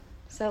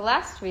So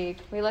last week,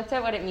 we looked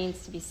at what it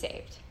means to be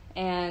saved,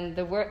 and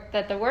the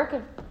work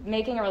of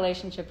making a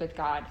relationship with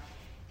God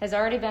has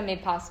already been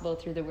made possible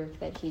through the work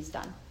that he's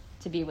done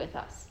to be with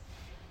us.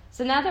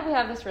 So now that we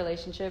have this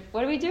relationship,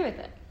 what do we do with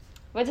it?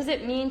 What does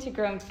it mean to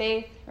grow in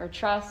faith or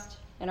trust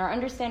in our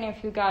understanding of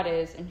who God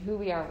is and who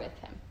we are with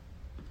him?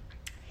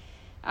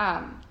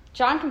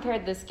 John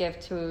compared this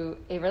gift to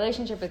a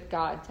relationship with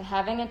God to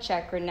having a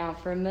check written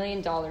out for $1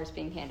 million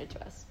being handed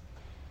to us.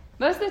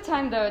 Most of the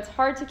time, though, it's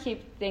hard to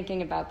keep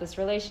thinking about this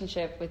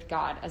relationship with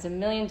God as $1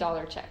 million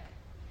check.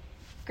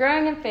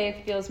 Growing in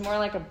faith feels more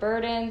like a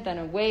burden than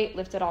a weight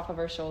lifted off of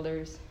our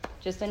shoulders,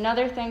 just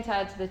another thing to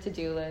add to the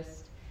to-do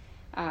list.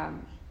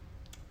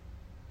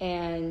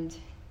 And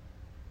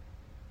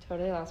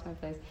totally lost my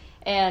place.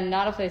 And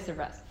not a place of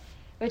rest.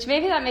 Which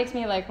maybe that makes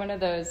me like one of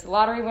those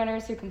lottery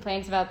winners who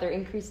complains about their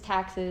increased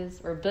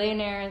taxes, or a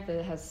billionaire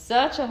that has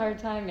such a hard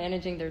time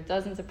managing their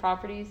dozens of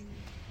properties.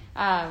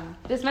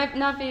 This might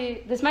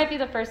be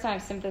the first time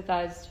I've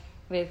sympathized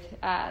with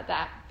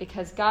that,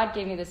 because God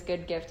gave me this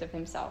good gift of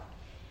himself.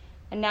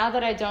 And now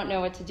that I don't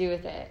know what to do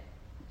with it,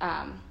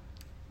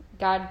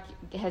 God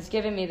has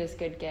given me this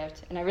good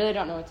gift, and I really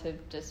don't know what to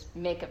just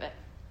make of it.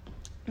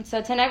 And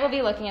so tonight we'll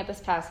be looking at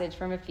this passage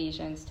from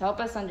Ephesians to help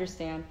us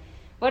understand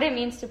what it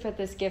means to put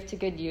this gift to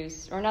good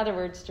use, or in other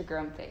words, to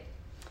grow in faith.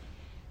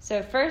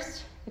 So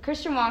first, the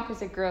Christian walk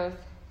is a growth,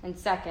 and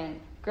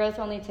second, growth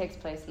only takes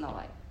place in the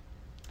light.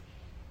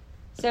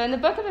 So in the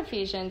book of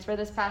Ephesians, where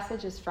this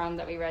passage is from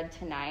that we read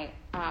tonight,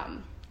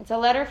 it's a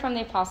letter from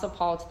the Apostle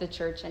Paul to the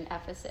church in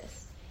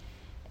Ephesus.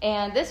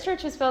 And this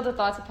church was filled with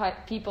lots of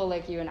people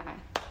like you and I.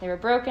 They were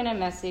broken and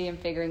messy and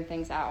figuring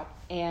things out.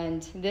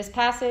 And this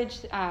passage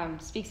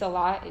speaks a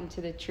lot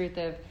into the truth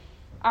of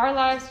our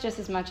lives just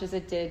as much as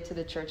it did to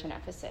the church in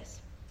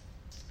Ephesus.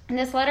 And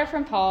this letter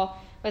from Paul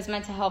was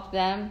meant to help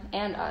them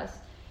and us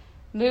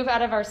move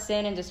out of our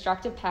sin and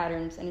destructive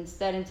patterns and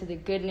instead into the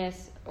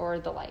goodness or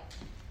the light.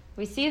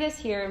 We see this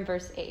here in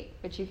verse 8,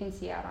 which you can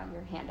see out on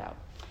your handout.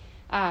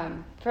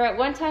 For at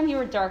one time you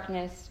were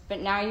darkness, but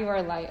now you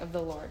are light of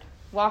the Lord.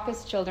 Walk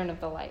as children of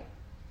the light.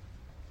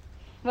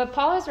 What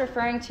Paul is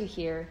referring to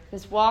here,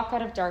 this walk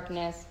out of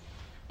darkness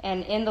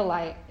and in the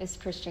light, is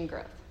Christian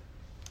growth.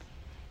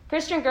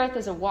 Christian growth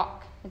is a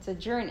walk. It's a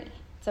journey.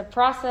 It's a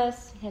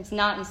process. It's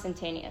not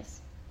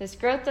instantaneous. This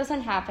growth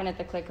doesn't happen at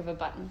the click of a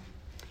button.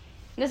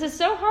 And this is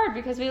so hard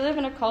because we live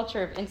in a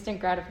culture of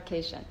instant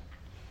gratification.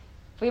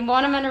 If we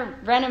want to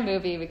rent a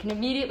movie, we can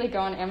immediately go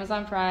on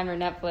Amazon Prime or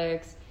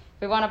Netflix.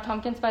 If we want a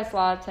pumpkin spice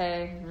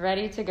latte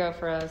ready to go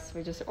for us,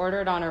 we just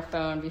order it on our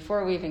phone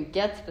before we even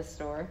get to the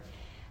store.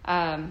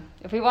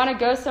 If we want to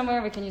go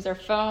somewhere, we can use our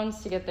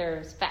phones to get there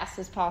as fast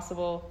as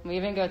possible. We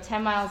even go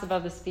 10 miles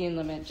above the speed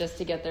limit just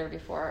to get there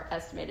before our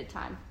estimated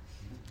time.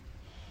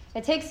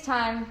 It takes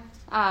time,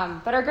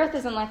 but our growth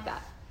isn't like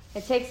that.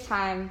 It takes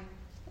time,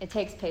 it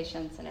takes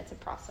patience, and it's a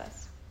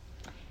process.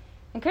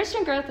 And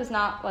Christian growth is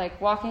not like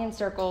walking in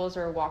circles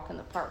or a walk in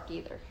the park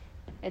either.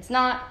 It's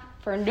not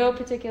for no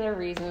particular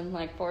reason,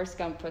 like Forrest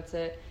Gump puts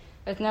it,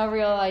 with no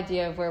real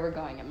idea of where we're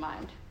going in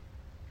mind.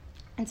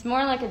 It's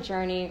more like a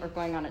journey or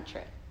going on a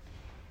trip.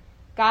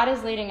 God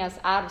is leading us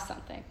out of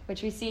something,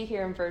 which we see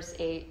here in verse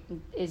 8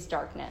 is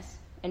darkness,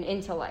 and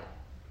into light.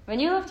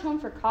 When you left home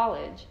for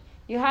college,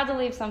 you had to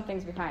leave some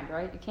things behind,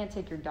 right? You can't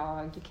take your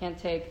dog. You can't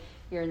take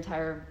your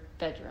entire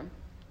bedroom.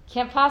 You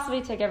can't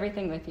possibly take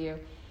everything with you.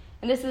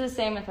 And this is the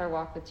same with our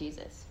walk with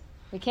Jesus.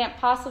 This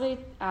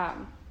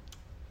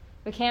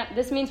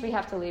means we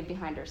have to leave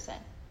behind our sin.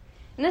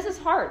 And this is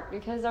hard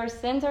because our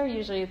sins are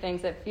usually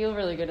things that feel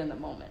really good in the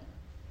moment.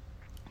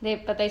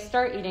 But they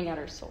start eating at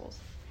our souls.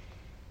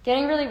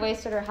 Getting really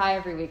wasted or high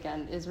every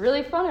weekend is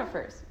really fun at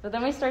first, but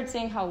then we start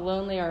seeing how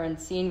lonely or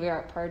unseen we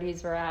are at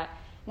parties we're at,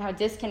 and how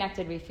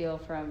disconnected we feel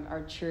from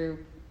our true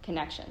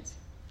connections.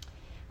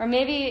 Or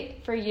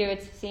maybe for you,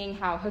 it's seeing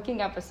how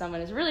hooking up with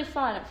someone is really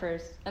fun at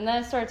first, and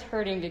then it starts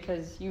hurting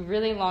because you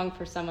really long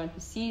for someone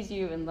who sees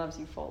you and loves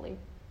you fully.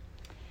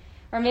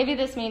 Or maybe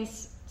this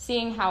means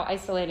seeing how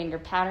isolating your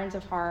patterns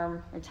of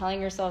harm or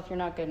telling yourself you're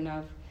not good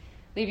enough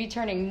leave you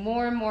turning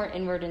more and more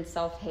inward in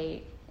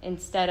self-hate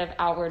instead of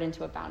outward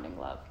into abounding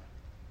love.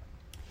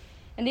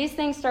 And these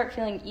things start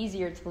feeling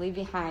easier to leave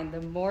behind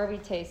the more we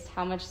taste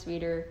how much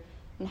sweeter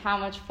and how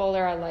much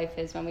fuller our life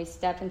is when we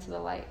step into the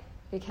light,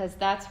 because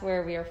that's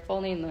where we are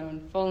fully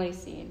known, fully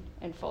seen,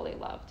 and fully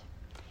loved.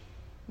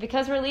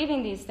 Because we're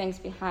leaving these things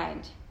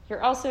behind,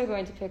 you're also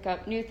going to pick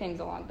up new things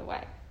along the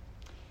way.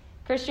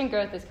 Christian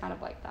growth is kind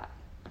of like that.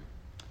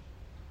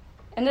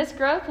 And this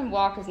growth and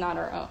walk is not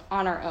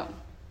on our own.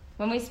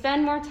 When we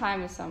spend more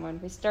time with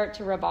someone, we start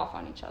to rub off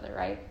on each other,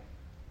 right?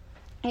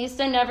 I used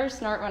to never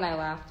snort when I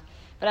laughed,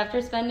 but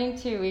after spending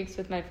 2 weeks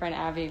with my friend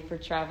Abby for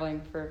traveling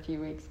for a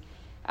few weeks,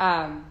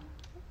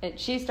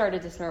 she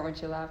started to snort when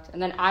she laughed,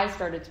 and then I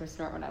started to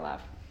snort when I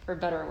laughed, for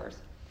better or worse.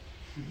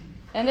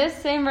 And this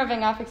same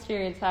rubbing off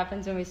experience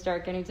happens when we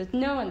start getting to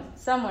know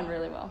someone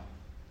really well.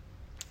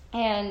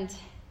 And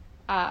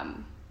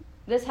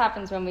this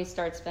happens when we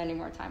start spending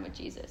more time with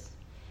Jesus.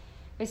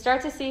 We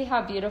start to see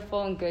how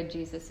beautiful and good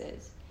Jesus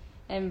is,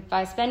 And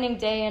by spending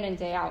day in and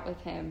day out with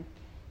him,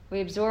 we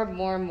absorb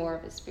more and more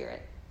of his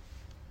spirit.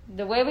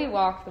 The way we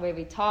walk, the way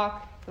we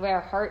talk, the way our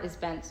heart is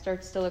bent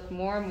starts to look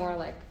more and more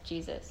like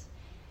Jesus.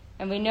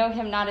 And we know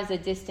him not as a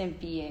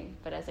distant being,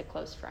 but as a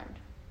close friend.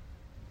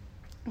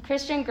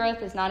 Christian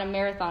growth is not a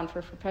marathon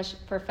for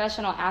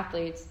professional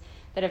athletes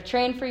that have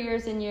trained for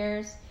years and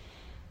years.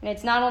 And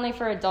it's not only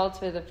for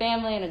adults with a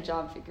family and a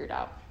job figured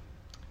out.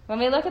 When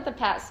we look at the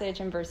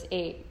passage in verse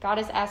 8, God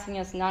is asking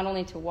us not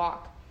only to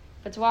walk,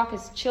 but to walk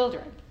as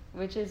children,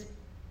 which is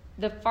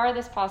the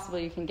farthest possible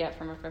you can get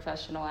from a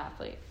professional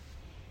athlete.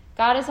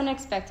 God isn't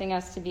expecting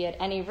us to be at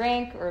any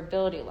rank or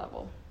ability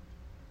level,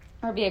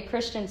 or be a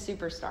Christian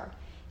superstar.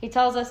 He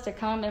tells us to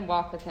come and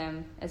walk with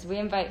him as we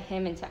invite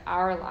him into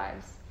our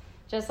lives,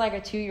 just like a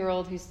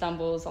 2-year-old who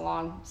stumbles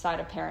alongside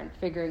a parent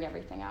figuring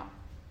everything out.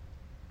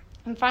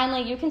 And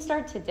finally, you can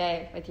start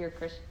today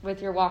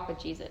with your walk with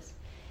Jesus.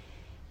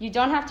 You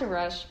don't have to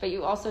rush, but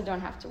you also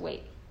don't have to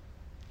wait.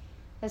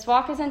 This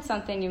walk isn't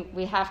something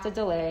we have to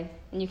delay,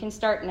 and you can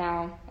start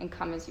now and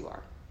come as you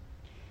are.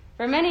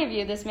 For many of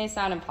you, this may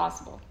sound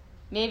impossible.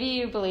 Maybe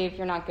you believe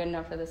you're not good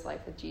enough for this life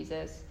with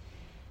Jesus,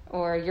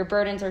 or your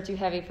burdens are too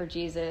heavy for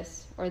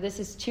Jesus, or this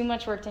is too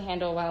much work to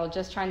handle while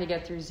just trying to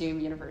get through Zoom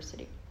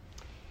University.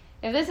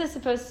 If this is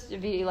supposed to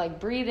be like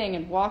breathing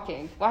and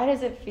walking, why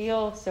does it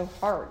feel so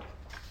hard?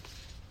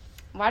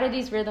 Why do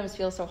these rhythms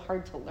feel so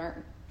hard to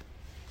learn?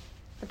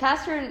 The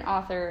pastor and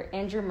author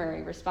Andrew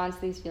Murray responds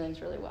to these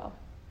feelings really well.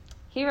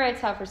 He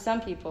writes how for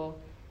some people,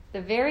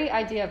 the very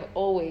idea of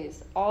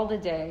always, all the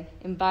day,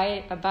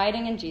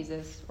 abiding in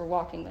Jesus or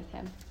walking with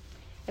him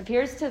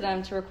appears to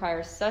them to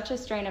require such a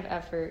strain of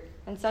effort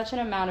and such an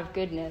amount of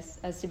goodness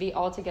as to be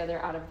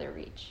altogether out of their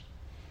reach.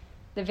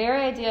 The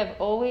very idea of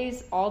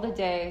always, all the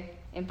day,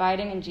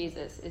 abiding in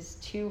Jesus is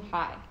too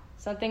high,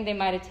 something they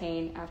might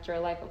attain after a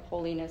life of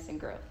holiness and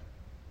growth.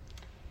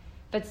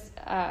 But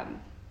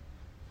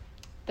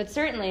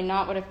certainly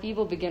not what a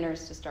feeble beginner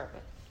is to start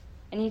with.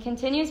 And he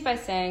continues by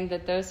saying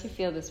that those who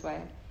feel this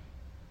way,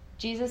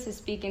 Jesus is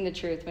speaking the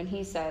truth when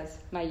he says,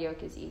 "My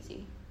yoke is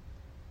easy."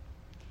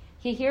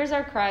 He hears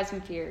our cries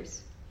and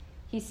fears.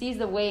 He sees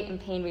the weight and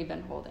pain we've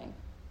been holding.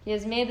 He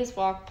has made this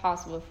walk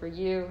possible for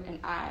you and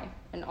I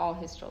and all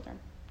his children.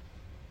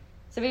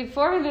 So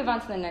before we move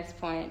on to the next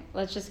point,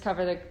 let's just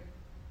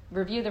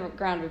review the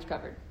ground we've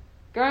covered.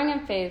 Growing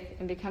in faith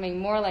and becoming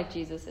more like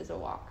Jesus is a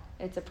walk.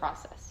 It's a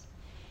process.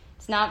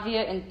 It's not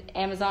via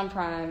Amazon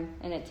Prime,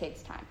 and it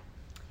takes time.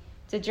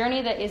 It's a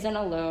journey that isn't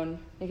alone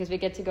because we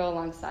get to go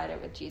alongside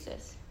it with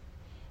Jesus.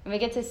 And we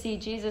get to see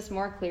Jesus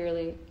more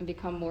clearly and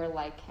become more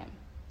like him.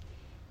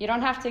 You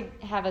don't have to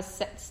have a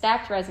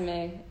stacked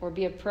resume or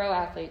be a pro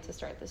athlete to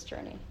start this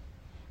journey.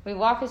 We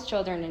walk as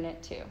children in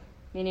it too,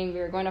 meaning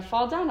we're going to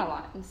fall down a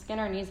lot and skin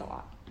our knees a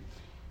lot.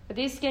 But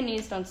these skin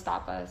knees don't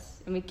stop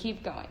us, and we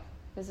keep going.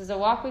 This is a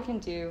walk we can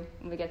do,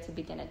 and we get to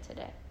begin it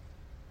today.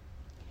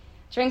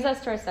 Which brings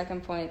us to our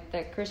second point,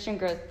 that Christian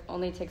growth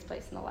only takes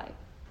place in the light.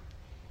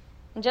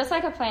 And just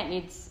like a plant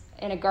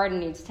in a garden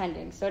needs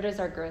tending, so does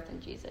our growth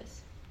in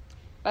Jesus.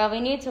 While we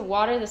need to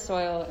water the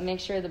soil and make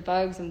sure the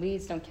bugs and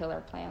weeds don't kill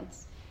our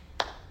plants,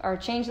 or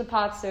change the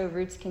pots so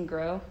roots can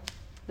grow,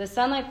 the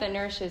sunlight that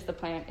nourishes the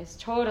plant is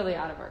totally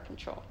out of our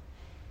control.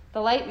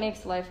 The light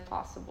makes life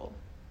possible.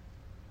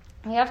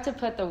 We have to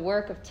put the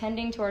work of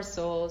tending to our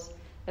souls,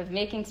 of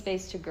making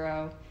space to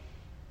grow,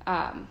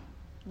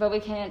 but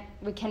we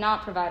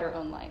cannot provide our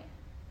own light.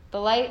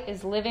 The light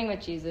is living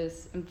with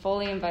Jesus and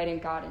fully inviting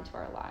God into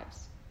our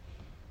lives.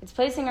 It's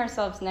placing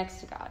ourselves next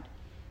to God,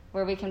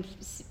 where we can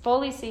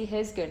fully see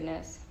his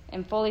goodness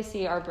and fully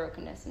see our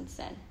brokenness and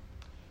sin.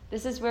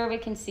 This is where we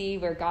can see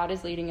where God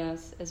is leading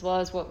us, as well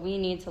as what we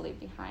need to leave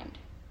behind.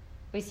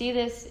 We see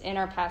this in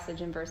our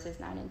passage in verses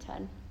 9 and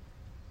 10.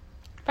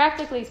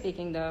 Practically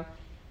speaking, though,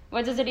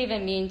 what does it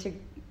even mean to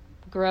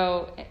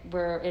grow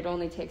where it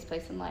only takes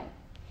place in light?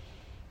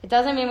 It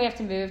doesn't mean we have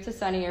to move to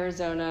sunny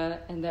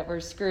Arizona and that we're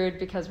screwed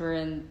because we're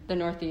in the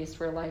Northeast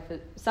where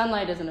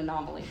sunlight is an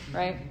anomaly,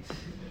 right?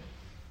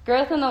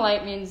 Growth in the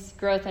light means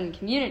growth in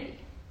community.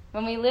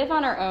 When we live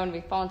on our own, we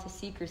fall into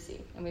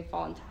secrecy and we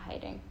fall into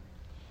hiding.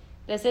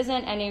 There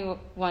isn't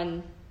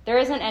anyone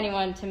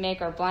to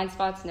make our blind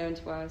spots known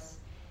to us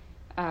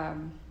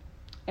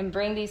and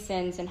bring these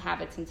sins and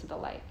habits into the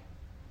light.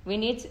 We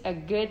need a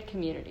good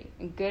community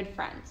and good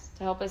friends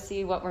to help us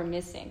see what we're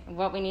missing and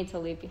what we need to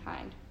leave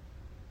behind.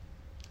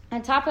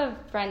 On top of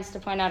friends to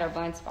point out our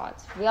blind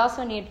spots, we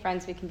also need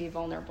friends we can be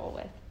vulnerable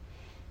with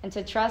and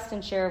to trust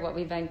and share what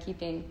we've been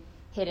keeping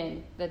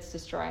hidden that's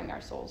destroying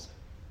our souls.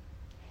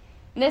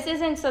 And this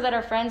isn't so that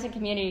our friends and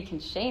community can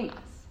shame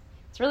us.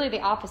 It's really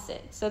the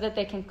opposite, so that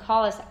they can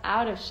call us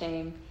out of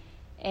shame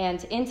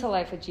and into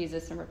life with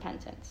Jesus and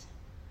repentance.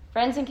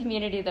 Friends and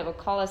community that will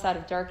call us out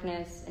of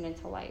darkness and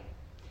into light,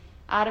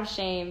 out of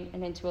shame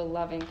and into a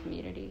loving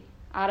community,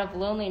 out of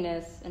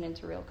loneliness and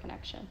into real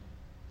connection.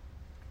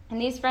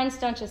 And these friends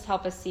don't just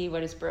help us see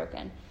what is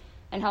broken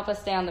and help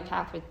us stay on the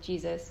path with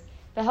Jesus,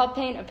 but help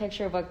paint a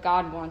picture of what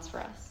God wants for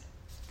us.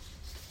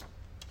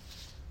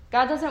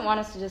 God doesn't want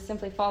us to just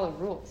simply follow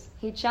rules.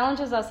 He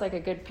challenges us like a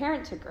good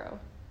parent to grow,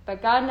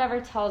 but God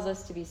never tells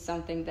us to be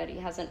something that he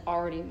hasn't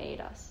already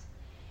made us.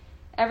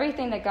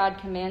 Everything that God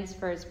commands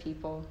for his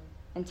people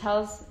and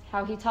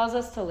how he tells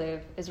us to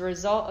live is a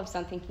result of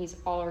something he's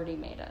already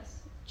made us,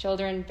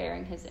 children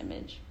bearing his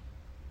image.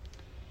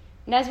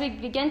 And as we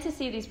begin to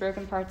see these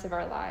broken parts of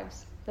our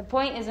lives, the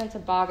point isn't to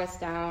bog us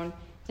down,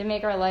 to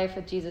make our life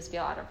with Jesus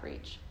feel out of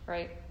reach,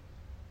 right?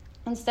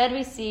 Instead,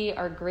 we see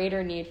our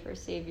greater need for a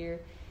Savior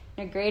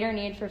and a greater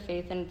need for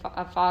faith in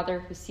a Father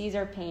who sees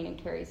our pain and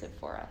carries it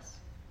for us.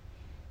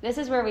 This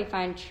is where we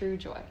find true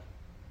joy.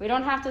 We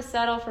don't have to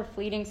settle for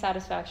fleeting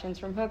satisfactions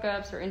from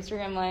hookups or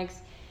Instagram likes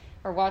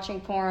or watching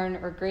porn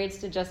or grades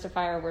to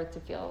justify our worth to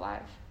feel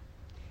alive.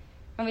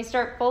 When we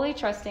start fully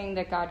trusting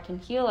that God can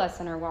heal us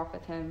in our walk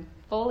with him,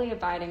 fully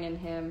abiding in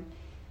him,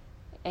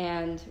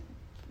 and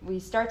we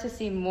start to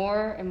see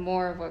more and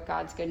more of what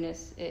God's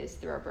goodness is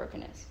through our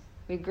brokenness.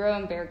 We grow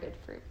and bear good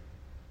fruit.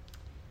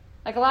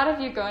 Like a lot of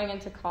you going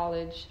into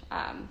college,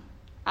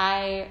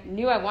 I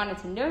knew I wanted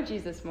to know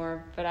Jesus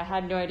more, but I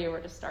had no idea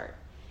where to start.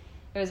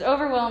 It was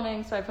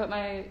overwhelming, so I put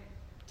my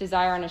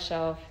desire on a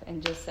shelf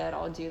and just said,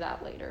 I'll do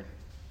that later.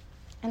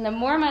 And the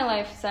more my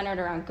life centered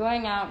around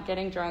going out,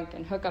 getting drunk,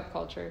 and hookup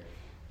culture,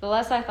 the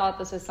less I thought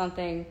this was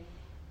something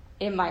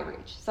in my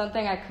reach,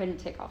 something I couldn't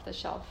take off the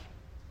shelf.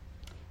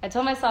 I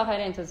told myself I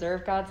didn't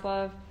deserve God's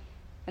love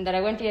and that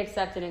I wouldn't be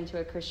accepted into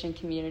a Christian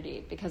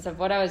community because of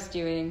what I was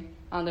doing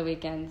on the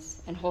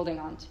weekends and holding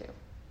on to.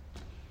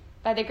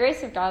 By the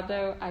grace of God,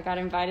 though, I got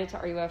invited to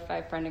RUF by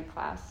a friend in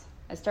class.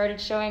 I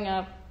started showing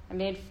up, I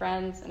made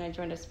friends, and I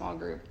joined a small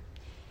group.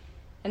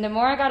 And the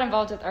more I got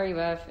involved with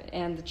RUF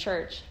and the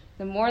church,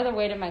 the more the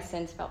weight of my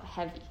sins felt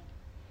heavy.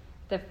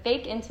 The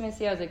fake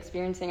intimacy I was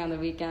experiencing on the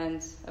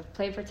weekends of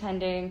play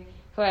pretending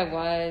who I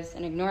was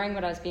and ignoring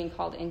what I was being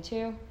called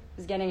into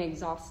was getting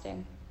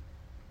exhausting.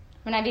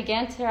 When I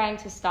began trying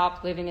to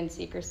stop living in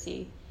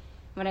secrecy,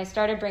 when I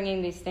started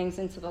bringing these things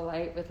into the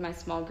light with my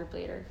small group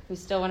leader, who's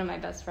still one of my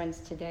best friends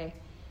today,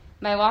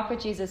 my walk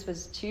with Jesus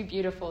was too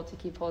beautiful to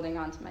keep holding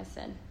on to my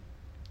sin.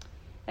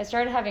 I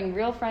started having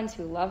real friends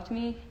who loved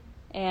me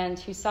and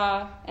who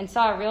saw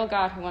a real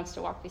God who wants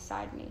to walk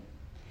beside me.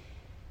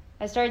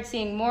 I started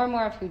seeing more and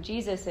more of who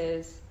Jesus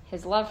is,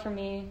 his love for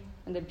me,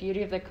 and the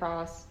beauty of the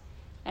cross,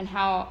 and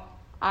how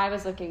I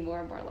was looking more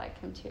and more like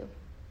him too.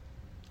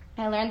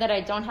 I learned that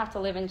I don't have to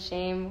live in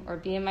shame or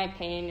be in my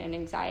pain and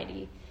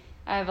anxiety.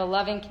 I have a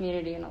loving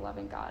community and a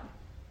loving God.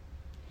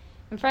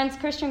 And friends,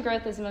 Christian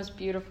growth is the most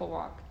beautiful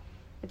walk.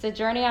 It's a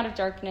journey out of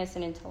darkness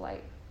and into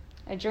light,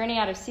 a journey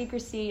out of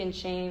secrecy and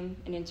shame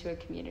and into a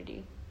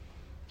community.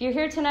 If you're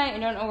here tonight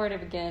and don't know where to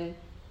begin,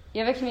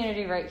 you have a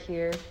community right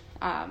here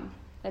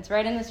that's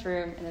right in this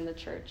room and in the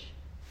church.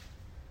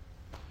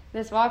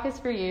 This walk is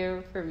for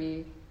you, for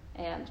me,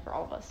 and for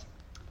all of us.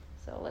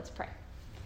 So let's pray.